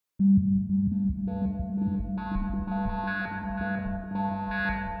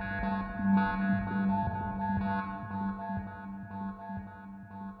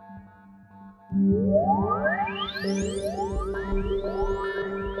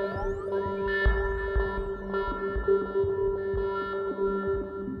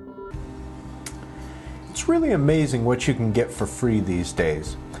It's really amazing what you can get for free these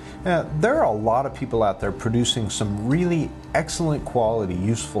days. There are a lot of people out there producing some really excellent quality,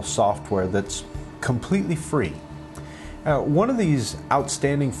 useful software that's completely free. One of these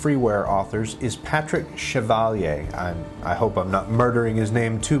outstanding freeware authors is Patrick Chevalier. I hope I'm not murdering his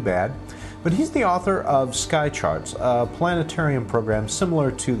name too bad, but he's the author of Sky Charts, a planetarium program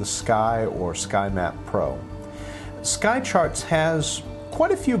similar to the Sky or SkyMap Pro. Sky Charts has quite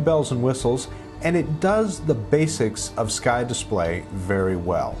a few bells and whistles, and it does the basics of sky display very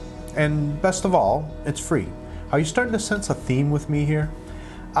well. And best of all, it's free. Are you starting to sense a theme with me here?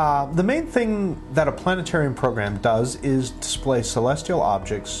 The main thing that a planetarium program does is display celestial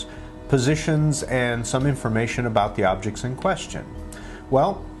objects, positions, and some information about the objects in question.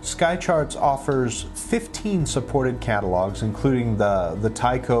 Well, Sky Charts offers 15 supported catalogs, including the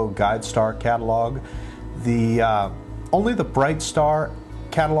Tycho Guide Star catalog, only the Bright Star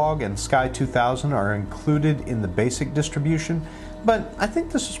catalog and Sky 2000 are included in the basic distribution, but I think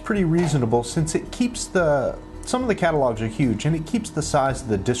this is pretty reasonable since it keeps some of the catalogs are huge and it keeps the size of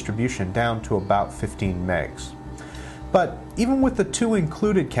the distribution down to about 15 megs. But even with the two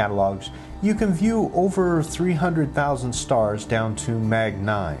included catalogs, you can view over 300,000 stars down to Mag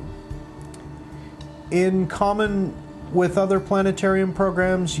 9. In common with other planetarium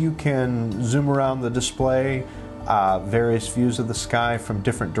programs, you can zoom around the display, various views of the sky from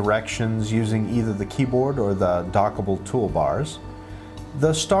different directions using either the keyboard or the dockable toolbars.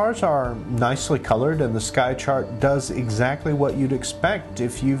 The stars are nicely colored, and the Sky Chart does exactly what you'd expect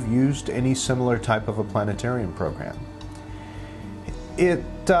if you've used any similar type of a planetarium program. It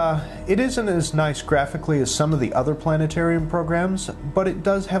isn't as nice graphically as some of the other planetarium programs, but it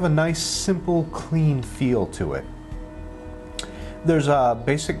does have a nice, simple, clean feel to it. There's a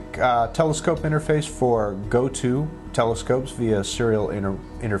basic telescope interface for go-to telescopes via serial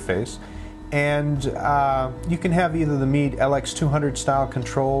interface, and you can have either the Meade LX200 style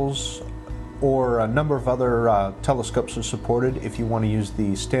controls or a number of other telescopes are supported if you want to use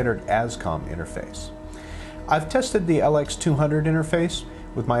the standard ASCOM interface. I've tested the LX200 interface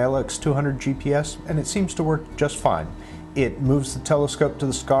with my LX200 GPS, and it seems to work just fine. It moves the telescope to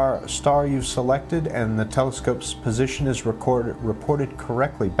the star you've selected, and the telescope's position is reported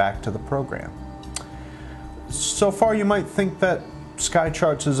correctly back to the program. So far you might think that Sky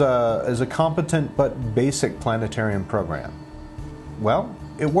Charts is a competent but basic planetarium program. Well,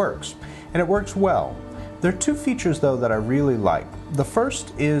 it works, and it works well. There are two features though that I really like. The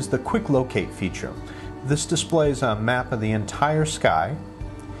first is the quick locate feature. This displays a map of the entire sky.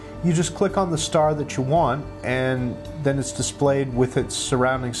 You just click on the star that you want, and then it's displayed with its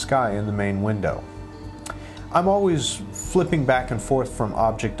surrounding sky in the main window. I'm always flipping back and forth from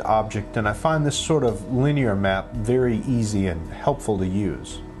object to object, and I find this sort of linear map very easy and helpful to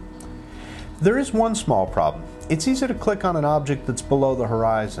use. There is one small problem. It's easy to click on an object that's below the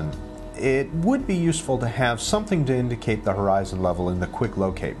horizon. It would be useful to have something to indicate the horizon level in the quick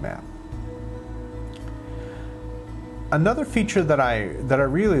locate map. Another feature that I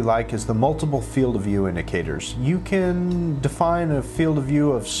really like is the multiple field of view indicators. You can define a field of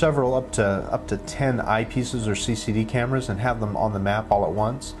view of several up to 10 eyepieces or CCD cameras and have them on the map all at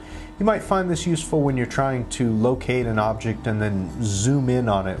once. You might find this useful when you're trying to locate an object and then zoom in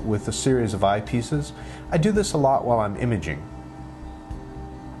on it with a series of eyepieces. I do this a lot while I'm imaging.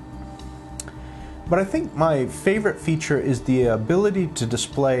 But I think my favorite feature is the ability to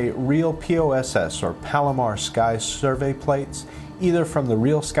display real POSS or Palomar Sky survey plates, either from the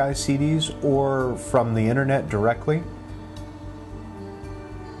Real Sky CDs or from the internet directly.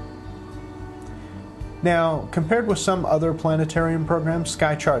 Now, compared with some other planetarium programs,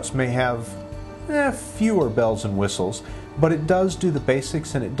 Sky Charts may have fewer bells and whistles, but it does do the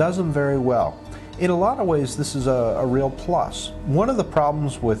basics and it does them very well. In a lot of ways, this is a real plus. One of the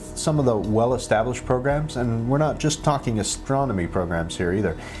problems with some of the well-established programs, and we're not just talking astronomy programs here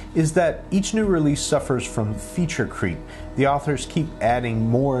either, is that each new release suffers from feature creep. The authors keep adding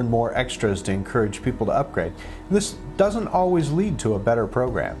more and more extras to encourage people to upgrade. This doesn't always lead to a better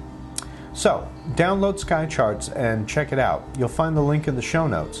program. So, download Sky Charts and check it out. You'll find the link in the show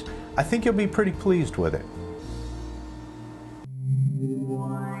notes. I think you'll be pretty pleased with it.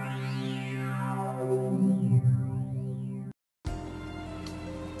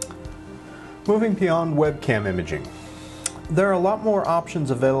 Moving beyond webcam imaging. There are a lot more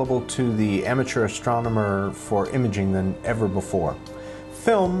options available to the amateur astronomer for imaging than ever before.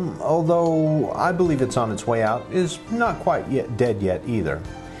 Film, although I believe it's on its way out, is not quite yet dead yet either.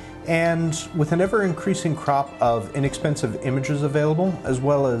 And with an ever-increasing crop of inexpensive images available, as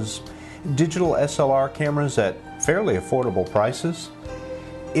well as digital SLR cameras at fairly affordable prices,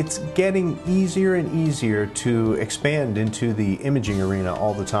 it's getting easier and easier to expand into the imaging arena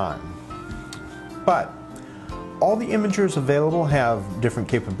all the time. But all the imagers available have different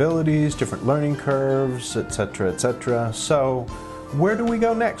capabilities, different learning curves, etc., etc. So where do we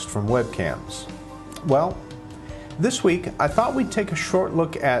go next from webcams? Well, this week I thought we'd take a short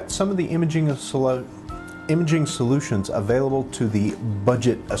look at some of the imaging solutions available to the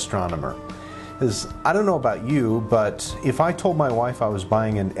budget astronomer. Because I don't know about you, but if I told my wife I was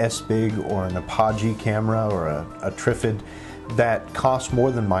buying an S-Big or an Apogee camera or a Trifid that cost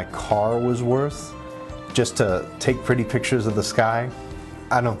more than my car was worth just to take pretty pictures of the sky,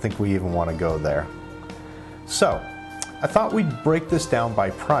 I don't think we even want to go there. So I thought we'd break this down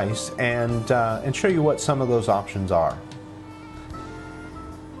by price and show you what some of those options are.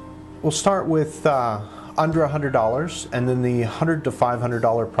 We'll start with under $100, and then the $100 to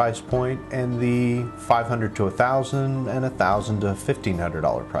 $500 price point, and the $500 to $1,000, and $1,000 to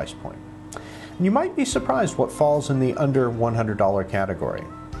 $1,500 price point. And you might be surprised what falls in the under $100 category.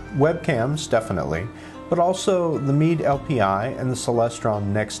 Webcams, definitely, but also the Meade LPI and the Celestron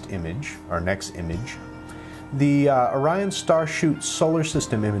Next Image, the Orion Starshoot Solar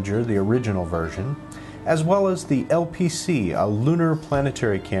System Imager, the original version, as well as the LPC, a lunar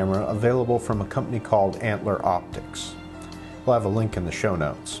planetary camera available from a company called Antler Optics. We'll have a link in the show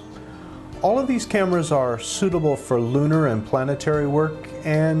notes. All of these cameras are suitable for lunar and planetary work,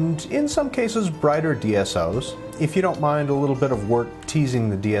 and in some cases brighter DSOs, if you don't mind a little bit of work teasing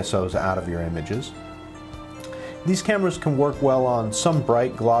the DSOs out of your images. These cameras can work well on some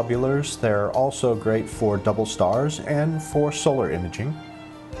bright globulars. They're also great for double stars and for solar imaging.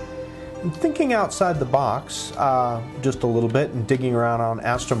 Thinking outside the box just a little bit and digging around on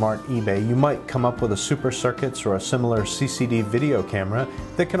Astromart eBay, you might come up with a Super Circuits or a similar CCD video camera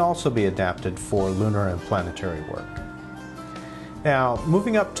that can also be adapted for lunar and planetary work. Now,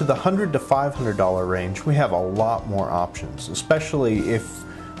 moving up to the $100 to $500 range, we have a lot more options, especially if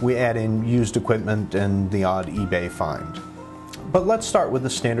we add in used equipment and the odd eBay find. But let's start with the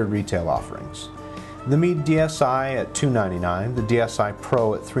standard retail offerings. The Meade DSi at $299, the DSi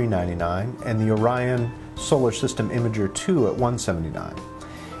Pro at $399, and the Orion Solar System Imager 2 at $179.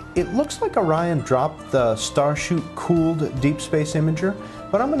 It looks like Orion dropped the Starshoot cooled Deep Space Imager,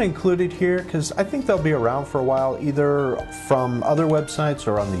 but I'm going to include it here because I think they'll be around for a while, either from other websites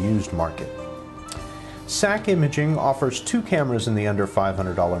or on the used market. SAC Imaging offers two cameras in the under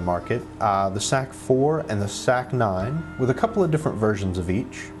 $500 market, the SAC 4 and the SAC 9, with a couple of different versions of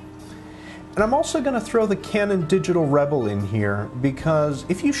each. And I'm also going to throw the Canon Digital Rebel in here because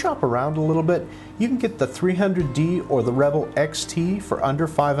if you shop around a little bit, you can get the 300D or the Rebel XT for under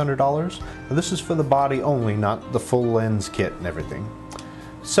 $500. Now, this is for the body only, not the full lens kit and everything.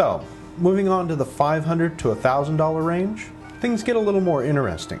 So, moving on to the $500 to $1,000 range, things get a little more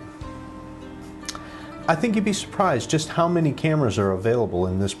interesting. I think you'd be surprised just how many cameras are available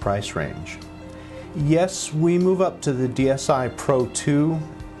in this price range. Yes, we move up to the DSi Pro 2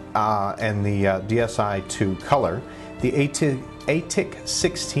 and the DSi 2 Color, the ATIC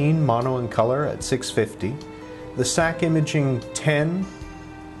 16 mono and color at $650, the SAC Imaging 10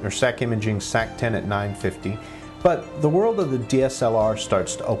 or SAC Imaging SAC 10 at $950. But the world of the DSLR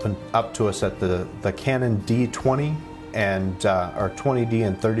starts to open up to us at the Canon D20 and or 20D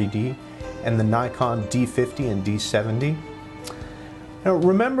and 30D, and the Nikon D50 and D70. Now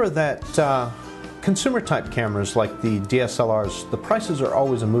remember that consumer type cameras like the DSLRs, the prices are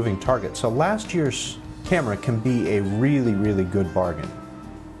always a moving target, so last year's camera can be a really, really good bargain.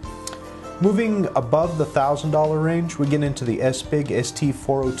 Moving above the $1,000 range, we get into the S-Big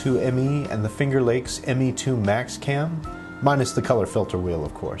ST402ME and the Finger Lakes ME2 Max Cam, minus the color filter wheel,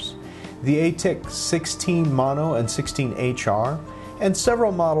 of course. The ATIC 16 Mono and 16 HR, and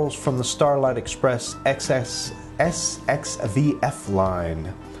several models from the Starlight Express SXVF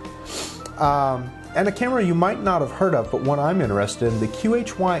line. And a camera you might not have heard of, but one I'm interested in, the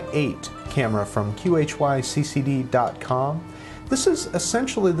QHY8 camera from QHYCCD.com. This is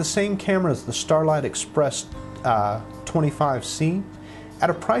essentially the same camera as the Starlight Express 25C. At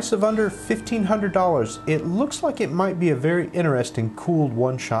a price of under $1,500, it looks like it might be a very interesting cooled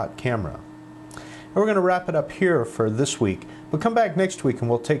one-shot camera. And we're going to wrap it up here for this week, but come back next week and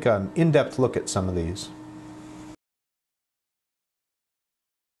we'll take an in-depth look at some of these.